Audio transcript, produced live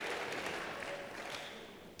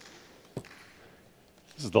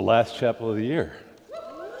This is the last chapel of the year.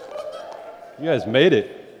 You guys made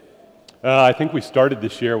it. I think we started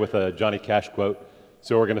this year with a Johnny Cash quote,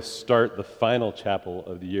 so we're going to start the final chapel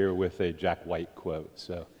of the year with a Jack White quote.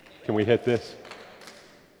 So, can we hit this?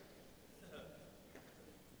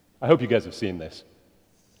 I hope you guys have seen this.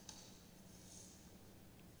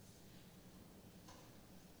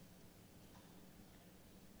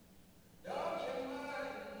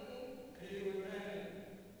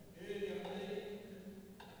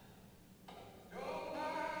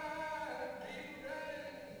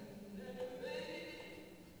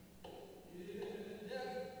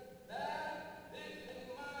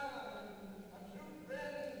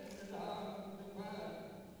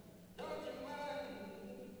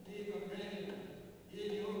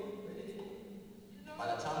 By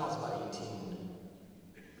the time I was about 18,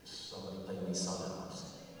 somebody played me Son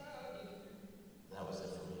House. That was it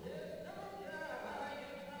for me.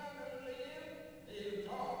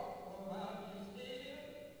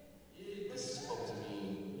 This spoke to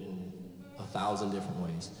me in 1,000 different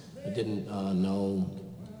ways. I didn't know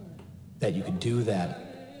that you could do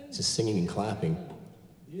that, just singing and clapping.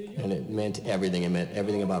 And it meant everything. It meant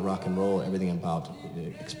everything about rock and roll, everything about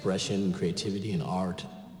expression, creativity, and art.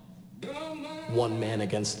 One man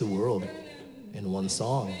against the world in one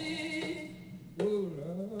song.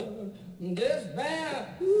 This band,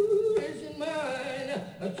 who is in mine,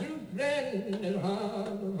 a true friend and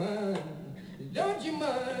hard to find. Don't you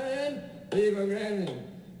mind, people grinning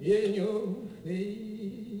in your face.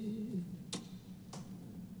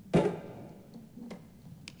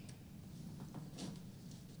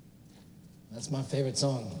 That's my favorite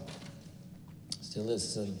song. Still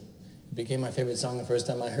is. It became my favorite song the first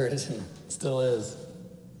time I heard it, and still is.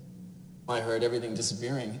 I heard everything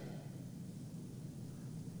disappearing.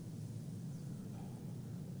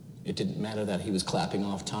 It didn't matter that he was clapping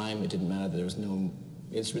off time. It didn't matter that there was no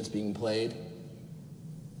instruments being played.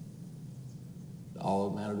 All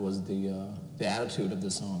that mattered was the attitude of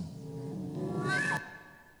the song.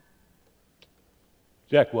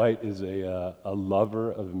 Jack White is a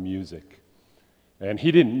lover of music. And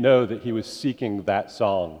he didn't know that he was seeking that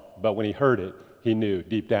song, but when he heard it, he knew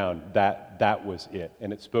deep down that that was it,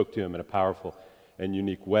 and it spoke to him in a powerful and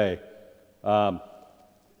unique way. Sorry,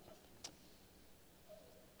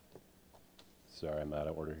 I'm out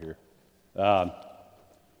of order here.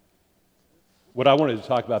 What I wanted to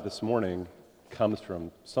talk about this morning comes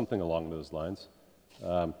from something along those lines.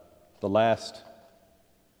 The last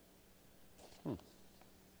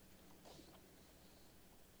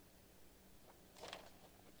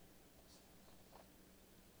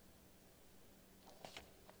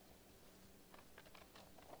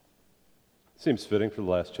Seems fitting for the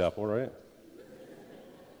last chapel, right?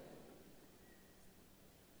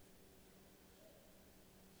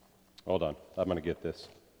 Hold on, I'm going to get this.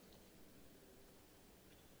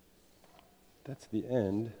 That's the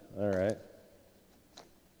end. All right.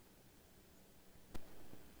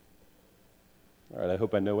 All right, I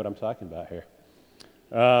hope I know what I'm talking about here.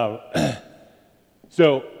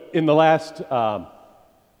 So, in the last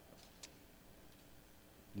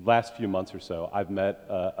few months or so, I've met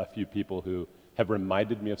a few people who have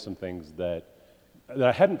reminded me of some things that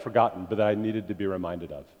I hadn't forgotten, but that I needed to be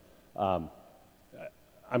reminded of.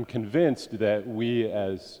 I'm convinced that we,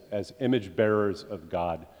 as image bearers of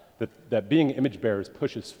God, that being image bearers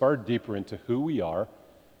pushes far deeper into who we are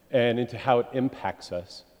and into how it impacts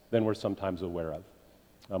us than we're sometimes aware of.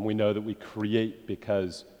 We know that we create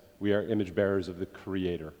because we are image bearers of the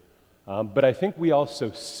Creator. But I think we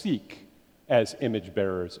also seek as image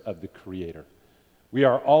bearers of the Creator. We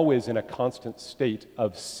are always in a constant state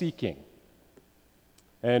of seeking.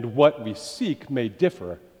 And what we seek may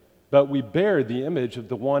differ, but we bear the image of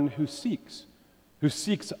the one who seeks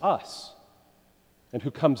us, and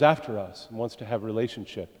who comes after us and wants to have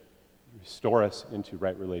relationship, restore us into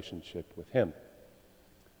right relationship with Him.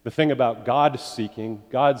 The thing about God's seeking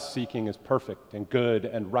is perfect and good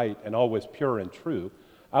and right and always pure and true.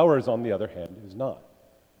 Ours, on the other hand, is not.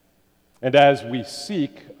 And as we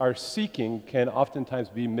seek, our seeking can oftentimes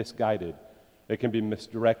be misguided. It can be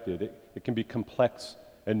misdirected. It can be complex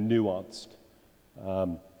and nuanced.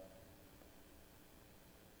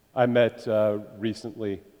 I met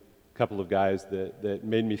recently a couple of guys that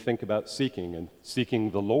made me think about seeking and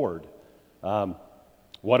seeking the Lord.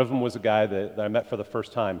 One of them was a guy that I met for the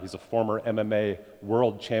first time. He's a former MMA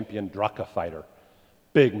world champion Draka fighter.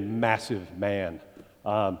 Big, massive man.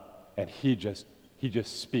 And he just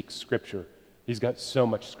speaks Scripture. He's got so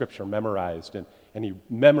much Scripture memorized, and he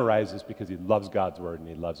memorizes because he loves God's Word and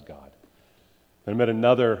he loves God. I met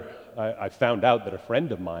another, I found out that a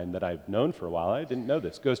friend of mine that I've known for a while, I didn't know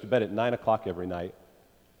this, goes to bed at 9 o'clock every night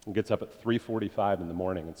and gets up at 3:45 in the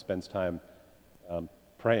morning and spends time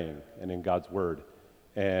praying and in God's Word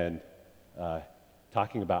and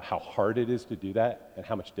talking about how hard it is to do that and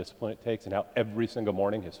how much discipline it takes and how every single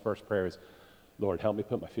morning his first prayer is, Lord, help me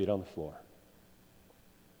put my feet on the floor.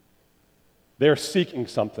 They're seeking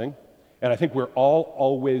something, and I think we're all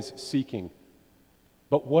always seeking.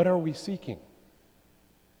 But what are we seeking?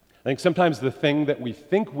 I think sometimes the thing that we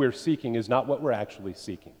think we're seeking is not what we're actually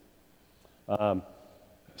seeking.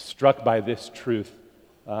 Struck by this truth,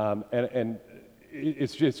 and it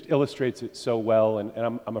just illustrates it so well,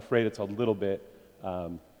 and I'm afraid it's a little bit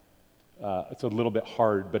hard,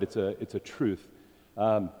 but it's a truth.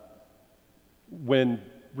 When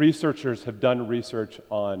researchers have done research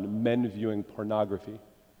on men viewing pornography,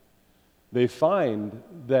 they find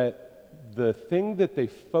that the thing that they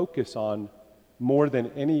focus on more than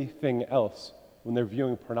anything else when they're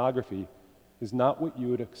viewing pornography is not what you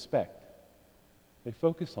would expect. They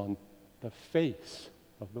focus on the face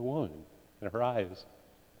of the woman and her eyes.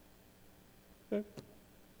 That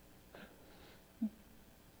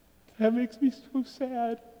makes me so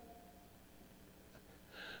sad.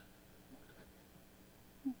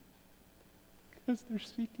 Because they're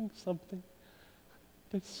seeking something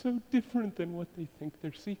that's so different than what they think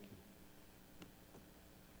they're seeking.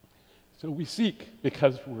 So we seek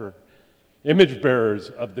because we're image bearers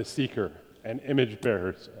of the seeker and image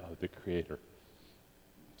bearers of the Creator.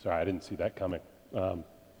 Sorry, I didn't see that coming.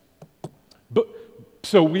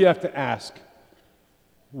 So we have to ask,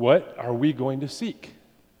 what are we going to seek?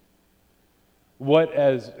 What,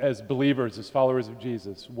 as believers, as followers of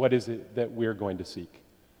Jesus, what is it that we're going to seek?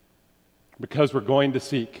 Because we're going to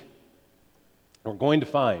seek, we're going to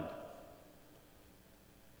find,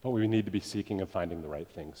 but we need to be seeking and finding the right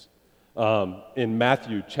things. In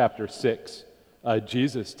Matthew chapter 6,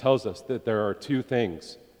 Jesus tells us that there are two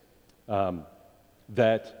things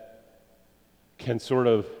that can sort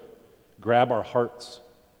of grab our hearts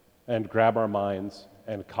and grab our minds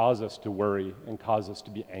and cause us to worry and cause us to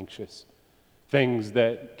be anxious. Things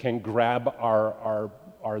that can grab our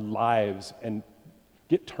lives and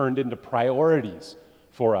get turned into priorities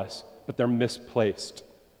for us, but they're misplaced.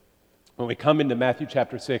 When we come into Matthew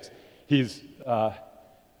chapter 6, he's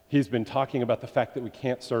been talking about the fact that we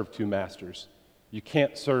can't serve two masters. You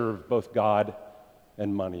can't serve both God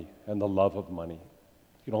and money and the love of money.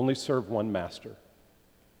 You can only serve one master.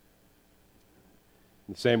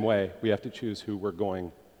 In the same way, we have to choose who we're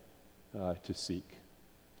going to seek.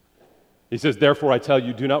 He says, therefore I tell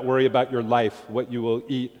you, do not worry about your life, what you will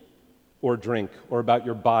eat or drink, or about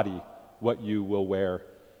your body, what you will wear.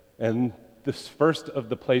 And this first of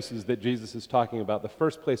the places that Jesus is talking about, the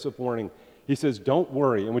first place of warning, he says, don't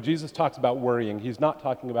worry. And when Jesus talks about worrying, he's not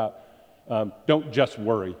talking about don't just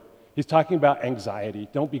worry. He's talking about anxiety.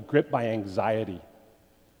 Don't be gripped by anxiety.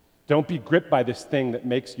 Don't be gripped by this thing that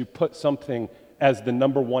makes you put something as the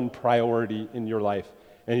number one priority in your life.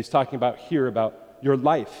 And he's talking about here about your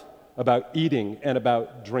life, about eating and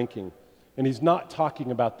about drinking. And he's not talking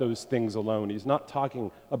about those things alone. He's not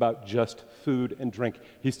talking about just food and drink.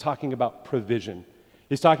 He's talking about provision.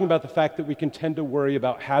 He's talking about the fact that we can tend to worry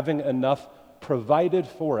about having enough provided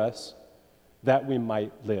for us that we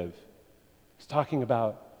might live. He's talking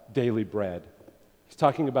about daily bread. He's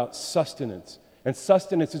talking about sustenance. And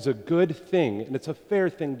sustenance is a good thing, and it's a fair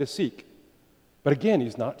thing to seek. But again,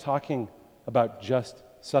 he's not talking about just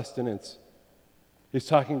sustenance. He's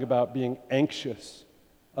talking about being anxious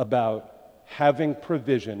about having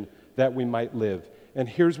provision that we might live. And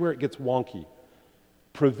here's where it gets wonky.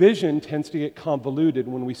 Provision tends to get convoluted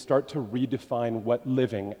when we start to redefine what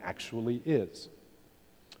living actually is.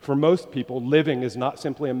 For most people, living is not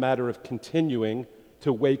simply a matter of continuing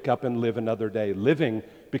to wake up and live another day. Living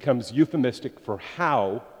becomes euphemistic for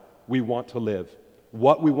how we want to live,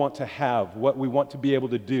 what we want to have, what we want to be able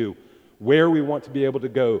to do, where we want to be able to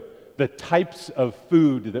go, the types of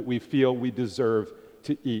food that we feel we deserve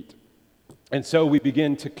to eat. And so we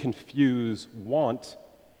begin to confuse want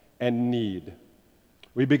and need.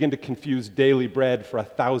 We begin to confuse daily bread for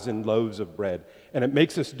 1,000 loaves of bread, and it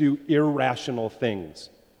makes us do irrational things.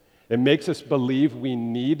 It makes us believe we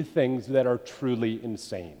need things that are truly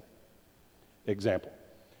insane. Example,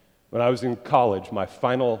 when I was in college, my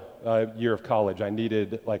final year of college, I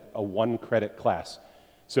needed like a 1-credit class.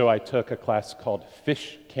 So I took a class called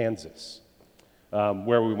Fish Kansas,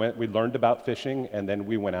 where we learned about fishing, and then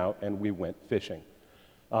we went out and we went fishing.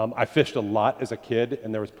 I fished a lot as a kid,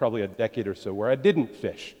 and there was probably a decade or so where I didn't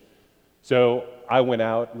fish. So I went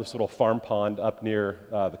out in this little farm pond up near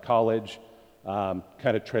the college, kind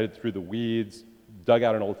of treaded through the weeds, dug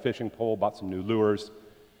out an old fishing pole, bought some new lures,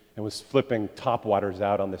 and was flipping topwaters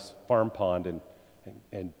out on this farm pond. And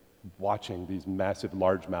and watching these massive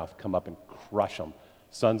largemouth come up and crush them.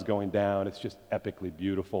 Sun's going down, it's just epically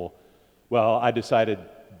beautiful. Well, I decided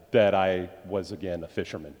that I was, again, a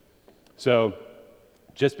fisherman. So,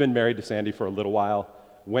 just been married to Sandy for a little while,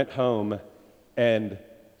 went home and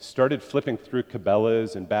started flipping through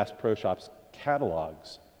Cabela's and Bass Pro Shops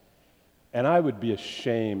catalogs. And I would be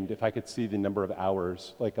ashamed if I could see the number of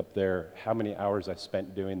hours, like up there, how many hours I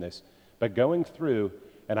spent doing this. But going through,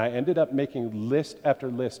 and I ended up making list after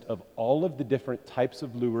list of all of the different types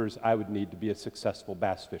of lures I would need to be a successful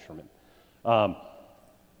bass fisherman.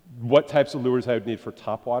 What types of lures I would need for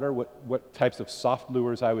topwater, what types of soft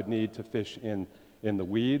lures I would need to fish in the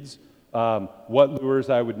weeds, what lures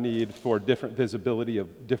I would need for different visibility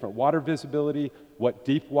of different water visibility, what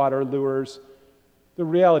deep water lures. The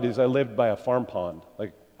reality is I lived by a farm pond.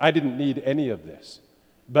 Like, I didn't need any of this.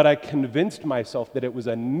 But I convinced myself that it was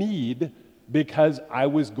a need because I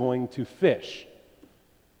was going to fish.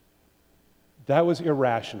 That was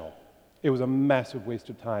irrational. It was a massive waste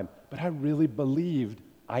of time. But I really believed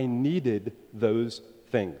I needed those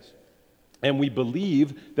things. And we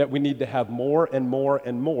believe that we need to have more and more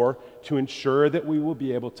and more to ensure that we will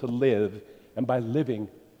be able to live, and by living,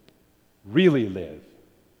 really live,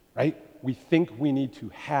 right? We think we need to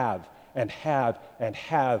have and have and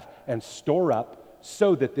have and store up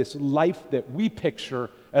so that this life that we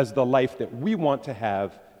picture as the life that we want to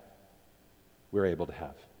have, we're able to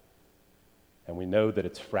have. And we know that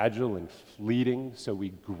it's fragile and fleeting, so we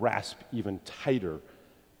grasp even tighter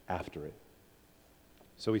after it.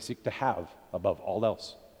 So we seek to have above all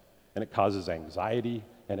else. And it causes anxiety,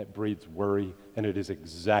 and it breeds worry, and it is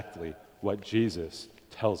exactly what Jesus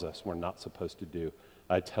tells us we're not supposed to do.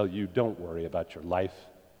 I tell you, don't worry about your life,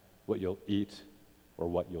 what you'll eat, or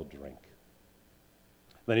what you'll drink.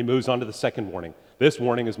 Then he moves on to the second warning. This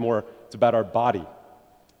warning is more, it's about our body,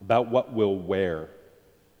 about what we'll wear.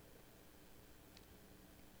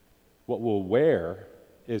 What we'll wear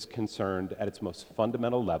is concerned at its most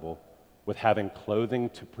fundamental level with having clothing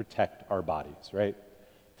to protect our bodies, right?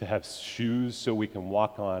 To have shoes so we can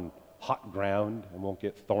walk on hot ground and won't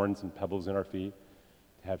get thorns and pebbles in our feet.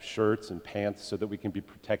 To have shirts and pants so that we can be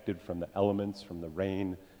protected from the elements, from the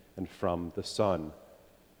rain, and from the sun.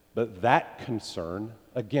 But that concern,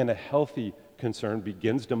 again, a healthy concern,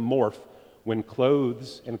 begins to morph when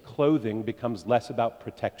clothes and clothing becomes less about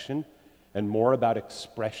protection and more about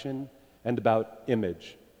expression and about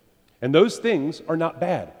image. And those things are not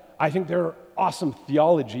bad. I think there are awesome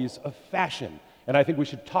theologies of fashion, and I think we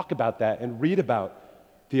should talk about that and read about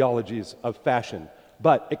theologies of fashion.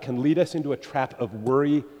 But it can lead us into a trap of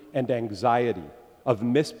worry and anxiety, of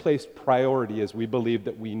misplaced priority as we believe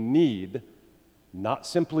that we need, not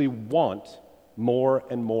simply want, more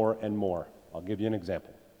and more and more. I'll give you an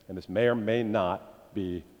example, and this may or may not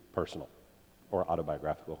be personal or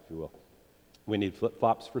autobiographical, if you will. We need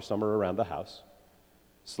flip-flops for summer around the house,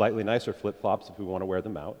 slightly nicer flip-flops if we want to wear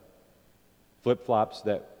them out, flip-flops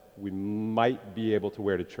that we might be able to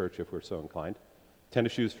wear to church if we're so inclined,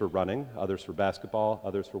 tennis shoes for running, others for basketball,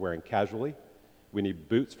 others for wearing casually. We need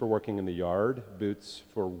boots for working in the yard, boots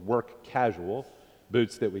for work casual,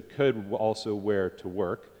 boots that we could also wear to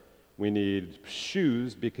work. We need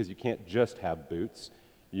shoes because you can't just have boots.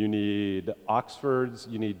 You need Oxfords,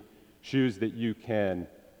 you need shoes that you can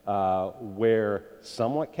wear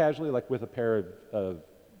somewhat casually, like with a pair of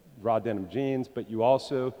raw denim jeans, but you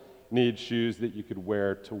also need shoes that you could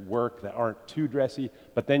wear to work that aren't too dressy,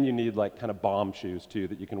 but then you need like kind of bomb shoes too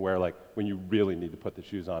that you can wear like when you really need to put the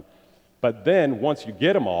shoes on. But then once you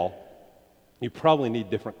get them all, you probably need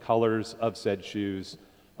different colors of said shoes,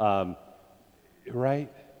 right?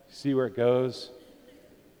 See where it goes?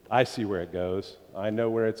 I see where it goes. I know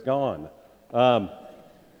where it's gone.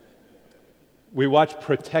 We watch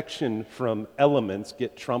protection from elements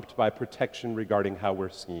get trumped by protection regarding how we're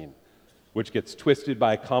seen, which gets twisted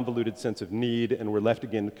by a convoluted sense of need, and we're left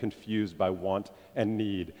again confused by want and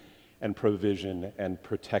need and provision and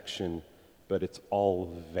protection, but it's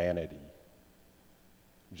all vanity.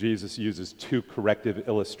 Jesus uses two corrective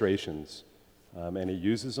illustrations, and he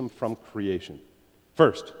uses them from creation.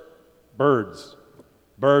 First, birds.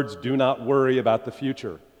 Birds do not worry about the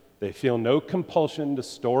future. They feel no compulsion to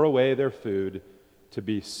store away their food, to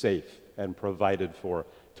be safe and provided for,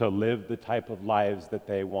 to live the type of lives that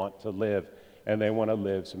they want to live, and they want to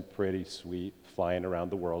live some pretty sweet, flying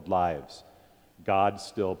around the world lives. God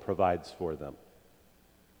still provides for them.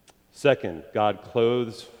 Second, God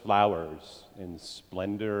clothes flowers in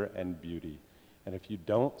splendor and beauty. And if you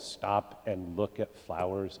don't stop and look at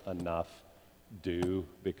flowers enough, do,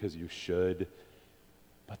 because you should,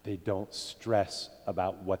 but they don't stress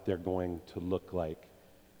about what they're going to look like.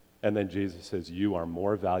 And then Jesus says, you are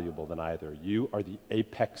more valuable than either. You are the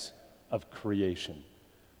apex of creation.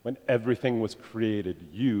 When everything was created,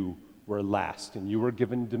 you were last, and you were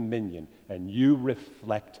given dominion, and you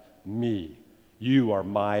reflect me. You are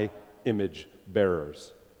my image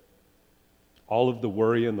bearers. All of the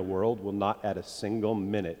worry in the world will not add a single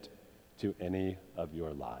minute to any of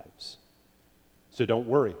your lives. So don't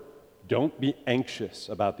worry. Don't be anxious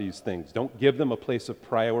about these things. Don't give them a place of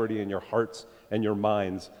priority in your hearts and your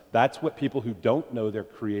minds. That's what people who don't know their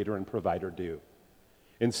creator and provider do.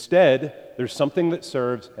 Instead, there's something that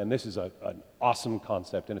serves, and this is an awesome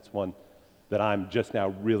concept, and it's one that I'm just now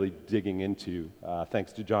really digging into,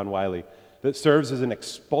 thanks to John Wiley, that serves as an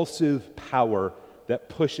expulsive power that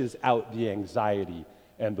pushes out the anxiety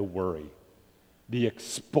and the worry. The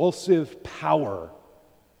expulsive power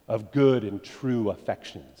of good and true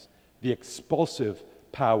affections. The expulsive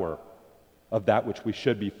power of that which we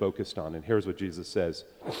should be focused on. And here's what Jesus says.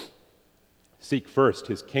 Seek first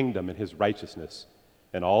his kingdom and his righteousness,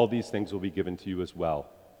 and all these things will be given to you as well.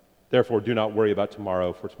 Therefore, do not worry about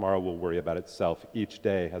tomorrow, for tomorrow will worry about itself. Each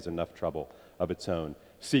day has enough trouble of its own.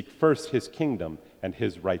 Seek first his kingdom and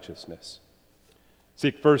his righteousness.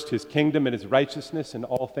 Seek first his kingdom and his righteousness, and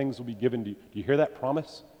all things will be given to you. Do you hear that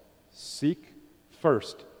promise? Seek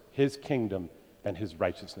first his kingdom and his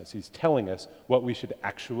righteousness. He's telling us what we should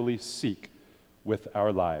actually seek with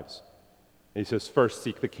our lives. And he says, first,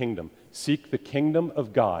 seek the kingdom. Seek the kingdom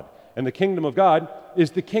of God. And the kingdom of God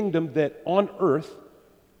is the kingdom that on earth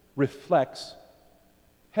reflects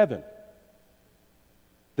heaven.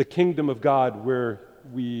 The kingdom of God where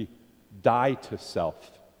we die to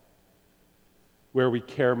self, where we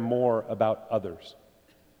care more about others.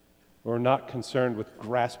 We're not concerned with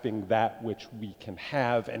grasping that which we can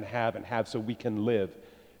have and have and have so we can live.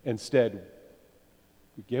 Instead,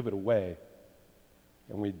 we give it away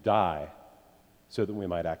and we die so that we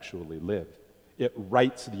might actually live. It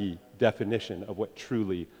writes the definition of what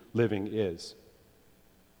truly living is.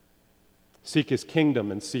 Seek his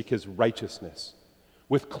kingdom and seek his righteousness.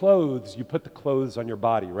 With clothes, you put the clothes on your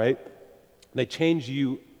body, right? They change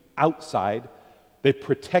you outside. They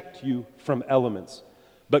protect you from elements.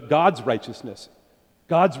 But God's righteousness,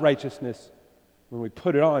 when we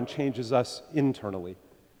put it on, changes us internally,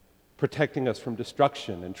 protecting us from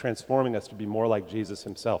destruction and transforming us to be more like Jesus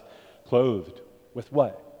himself. Clothed with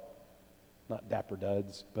what? Not dapper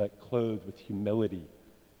duds, but clothed with humility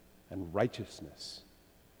and righteousness,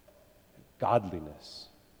 and godliness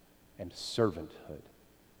and servanthood.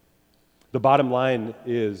 The bottom line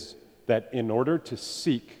is that in order to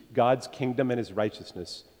seek God's kingdom and his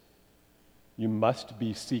righteousness, you must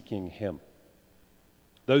be seeking him.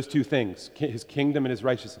 Those two things, his kingdom and his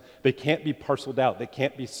righteousness, they can't be parceled out. They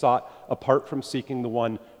can't be sought apart from seeking the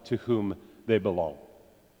one to whom they belong.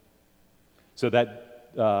 So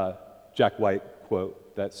that Jack White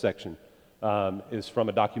quote, that section, is from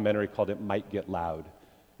a documentary called It Might Get Loud.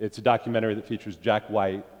 It's a documentary that features Jack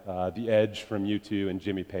White, The Edge from U2, and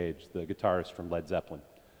Jimmy Page, the guitarist from Led Zeppelin.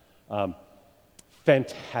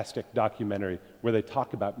 Fantastic documentary where they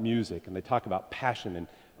talk about music and they talk about passion,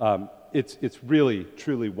 and it's really,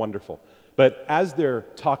 truly wonderful. But as they're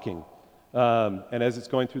talking, and as it's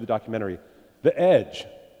going through the documentary, The Edge,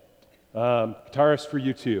 guitarist for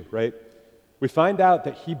U2, right? We find out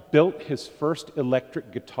that he built his first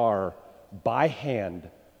electric guitar by hand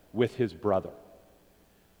with his brother.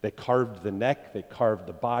 They carved the neck, they carved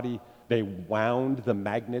the body, they wound the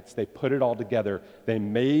magnets, they put it all together, they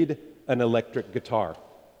made an electric guitar.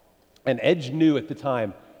 And Edge knew at the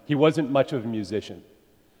time he wasn't much of a musician.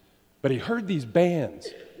 But he heard these bands.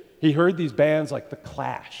 He heard these bands like The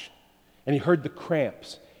Clash, and he heard The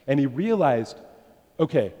Cramps, and he realized,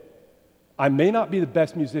 okay, I may not be the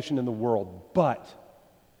best musician in the world, but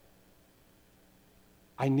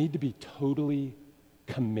I need to be totally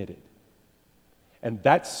committed. And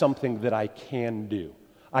that's something that I can do.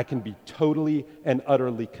 I can be totally and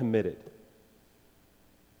utterly committed.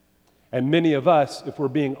 And many of us, if we're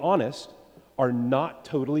being honest, are not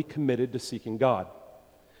totally committed to seeking God.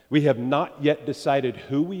 We have not yet decided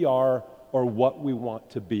who we are or what we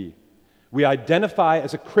want to be. We identify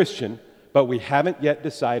as a Christian, but we haven't yet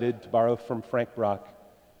decided, to borrow from Frank Brock,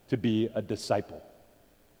 to be a disciple.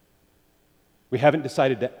 We haven't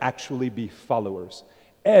decided to actually be followers.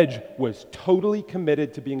 Edge was totally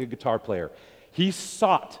committed to being a guitar player. He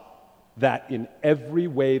sought that in every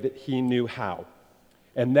way that he knew how.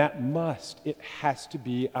 And it has to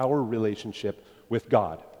be our relationship with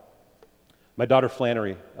God. My daughter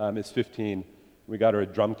Flannery is 15. We got her a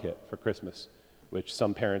drum kit for Christmas, which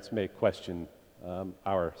some parents may question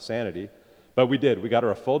our sanity. But we did. We got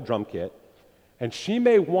her a full drum kit. And she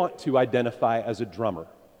may want to identify as a drummer.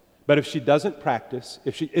 But if she doesn't practice,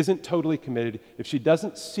 if she isn't totally committed, if she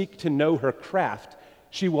doesn't seek to know her craft,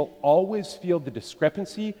 she will always feel the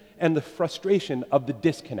discrepancy and the frustration of the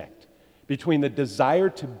disconnect between the desire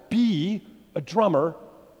to be a drummer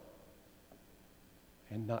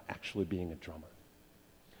and not actually being a drummer.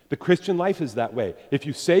 The Christian life is that way. If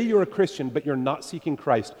you say you're a Christian but you're not seeking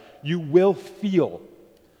Christ, you will feel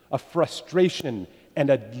a frustration and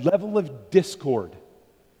a level of discord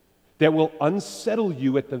that will unsettle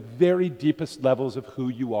you at the very deepest levels of who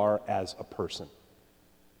you are as a person.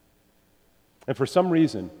 And for some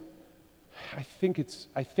reason, I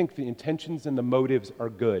think the intentions and the motives are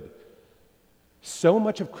good. So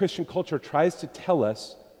much of Christian culture tries to tell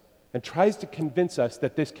us and tries to convince us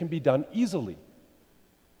that this can be done easily.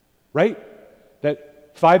 Right?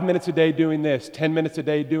 That 5 minutes a day doing this, 10 minutes a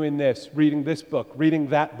day doing this, reading this book, reading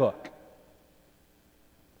that book.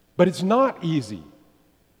 But it's not easy.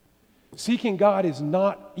 Seeking God is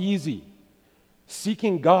not easy.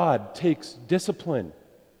 Seeking God takes discipline,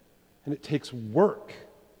 and it takes work,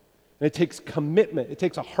 and it takes commitment. It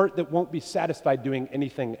takes a heart that won't be satisfied doing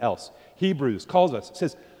anything else. Hebrews calls us, it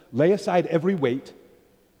says, lay aside every weight,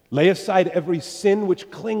 lay aside every sin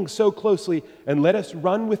which clings so closely, and let us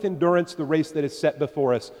run with endurance the race that is set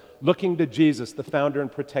before us, looking to Jesus, the founder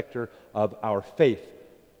and protector of our faith.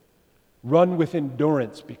 Run with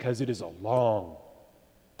endurance because it is a long,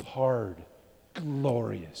 hard,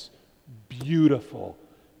 glorious, beautiful,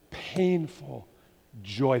 painful,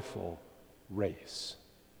 joyful race.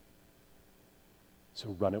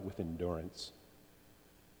 So run it with endurance.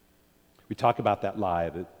 We talk about that lie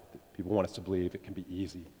that people want us to believe it can be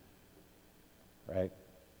easy, right?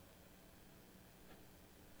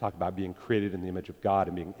 Talk about being created in the image of God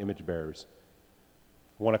and being image bearers.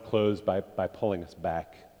 I want to close by pulling us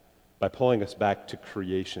back to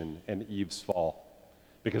creation and Eve's fall.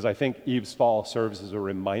 Because I think Eve's fall serves as a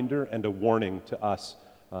reminder and a warning to us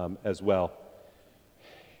as well.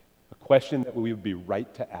 A question that we would be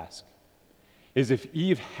right to ask is, if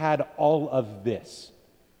Eve had all of this,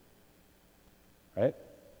 right?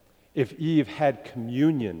 If Eve had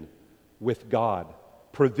communion with God,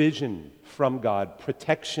 provision from God,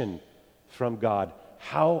 protection from God,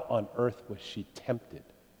 how on earth was she tempted?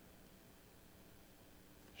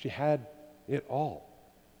 She had it all.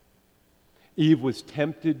 Eve was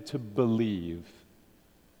tempted to believe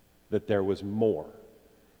that there was more,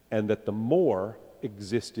 and that the more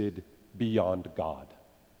existed beyond God.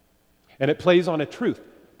 And it plays on a truth.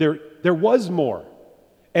 There was more,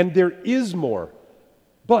 and there is more,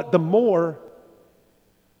 but the more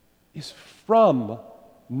is from,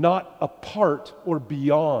 not apart or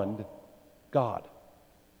beyond God.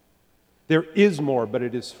 There is more, but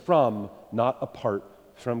it is from, not apart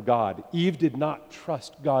from God. Eve did not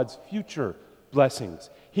trust God's future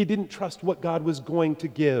blessings. He didn't trust what God was going to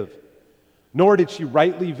give, nor did she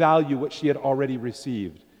rightly value what she had already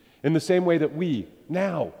received. In the same way that we,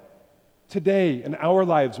 now, today, in our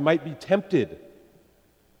lives, might be tempted.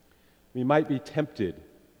 We might be tempted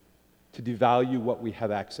to devalue what we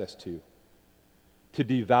have access to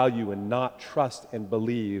devalue and not trust and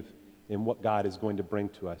believe in what God is going to bring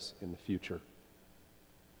to us in the future.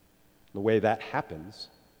 The way that happens,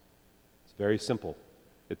 it's very simple.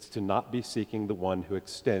 It's to not be seeking the one who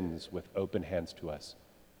extends with open hands to us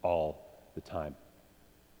all the time.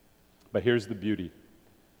 But here's the beauty.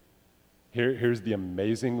 Here's the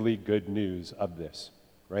amazingly good news of this,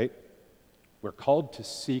 right? We're called to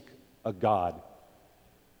seek a God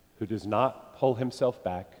who does not pull himself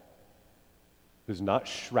back, who's not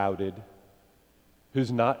shrouded,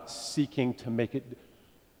 who's not seeking to make it.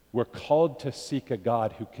 We're called to seek a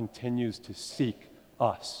God who continues to seek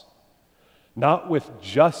us, not with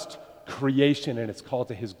just creation and its call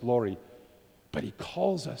to his glory, but he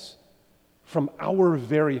calls us from our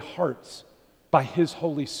very hearts by his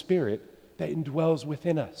Holy Spirit that indwells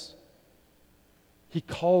within us. He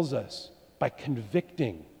calls us by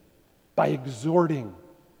convicting, by exhorting,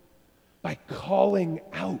 by calling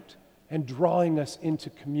out and drawing us into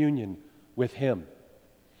communion with him.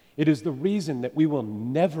 It is the reason that we will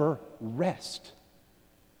never rest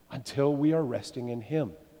until we are resting in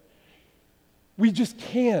him. We just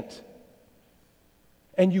can't.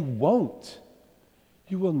 And you won't.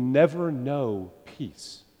 You will never know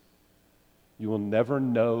peace. You will never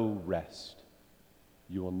know rest.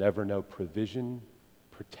 You will never know provision,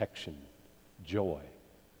 protection, joy,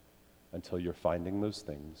 until you're finding those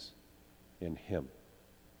things in him.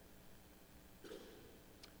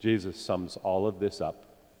 Jesus sums all of this up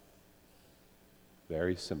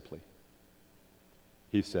very simply.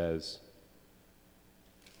 He says,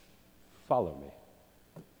 follow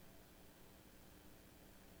me.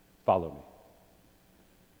 Follow me.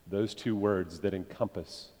 those two words that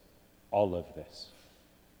encompass all of this,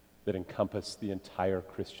 that encompass the entire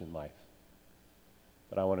Christian life.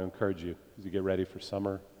 But I want to encourage you as you get ready for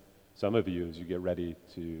summer, some of you as you get ready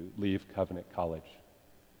to leave Covenant College,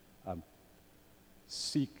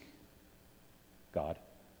 seek God.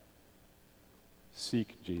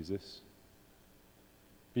 Seek Jesus.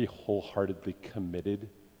 Be wholeheartedly committed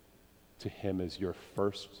to him as your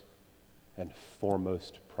first and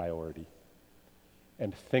foremost priority.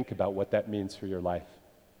 And think about what that means for your life.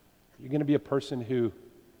 You're going to be a person who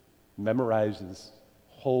memorizes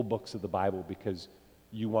whole books of the Bible because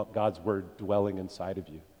you want God's word dwelling inside of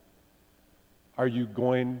you. Are you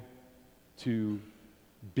going to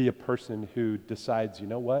be a person who decides, you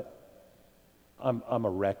know what? I'm a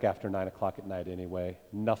wreck after 9 o'clock at night anyway.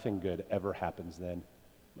 Nothing good ever happens then. I'm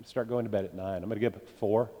going to start going to bed at 9. I'm going to get up at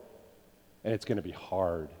 4, and it's going to be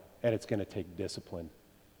hard, and it's going to take discipline.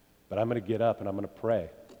 But I'm going to get up, and I'm going to pray.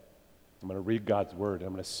 I'm going to read God's word, and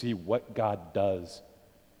I'm going to see what God does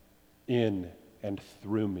in and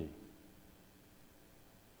through me.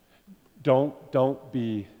 Don't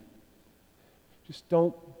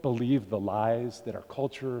believe the lies that our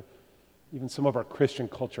culture, even some of our Christian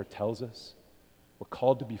culture, tells us. We're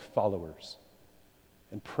called to be followers,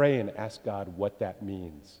 and pray and ask God what that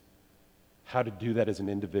means, how to do that as an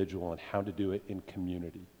individual, and how to do it in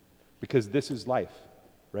community. Because this is life,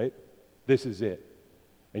 right? This is it.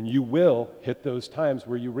 And you will hit those times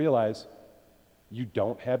where you realize you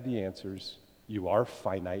don't have the answers, you are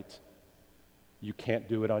finite, you can't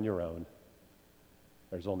do it on your own.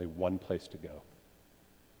 There's only one place to go: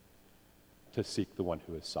 to seek the one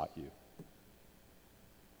who has sought you.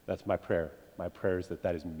 That's my prayer. My prayer is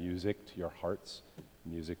that is music to your hearts,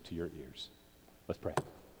 music to your ears. Let's pray.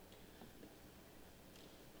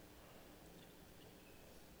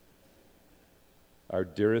 Our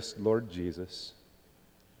dearest Lord Jesus,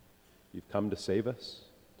 you've come to save us,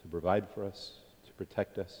 to provide for us, to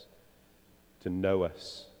protect us, to know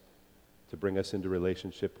us, to bring us into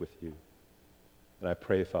relationship with you. And I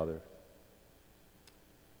pray, Father,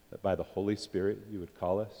 that by the Holy Spirit you would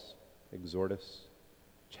call us, exhort us,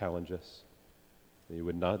 challenge us, and you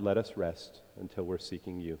would not let us rest until we're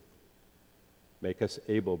seeking you. Make us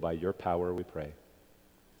able by your power, we pray.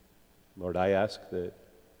 Lord, I ask that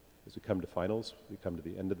as we come to finals, we come to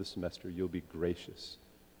the end of the semester, you'll be gracious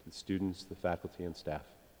to the students, the faculty, and staff.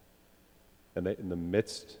 And that in the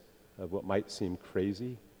midst of what might seem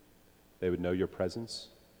crazy, they would know your presence,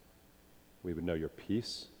 we would know your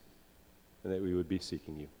peace, and that we would be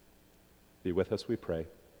seeking you. Be with us, we pray,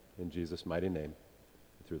 in Jesus' mighty name,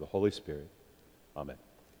 and through the Holy Spirit. Amen.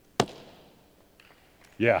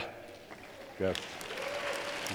 Yeah. Go.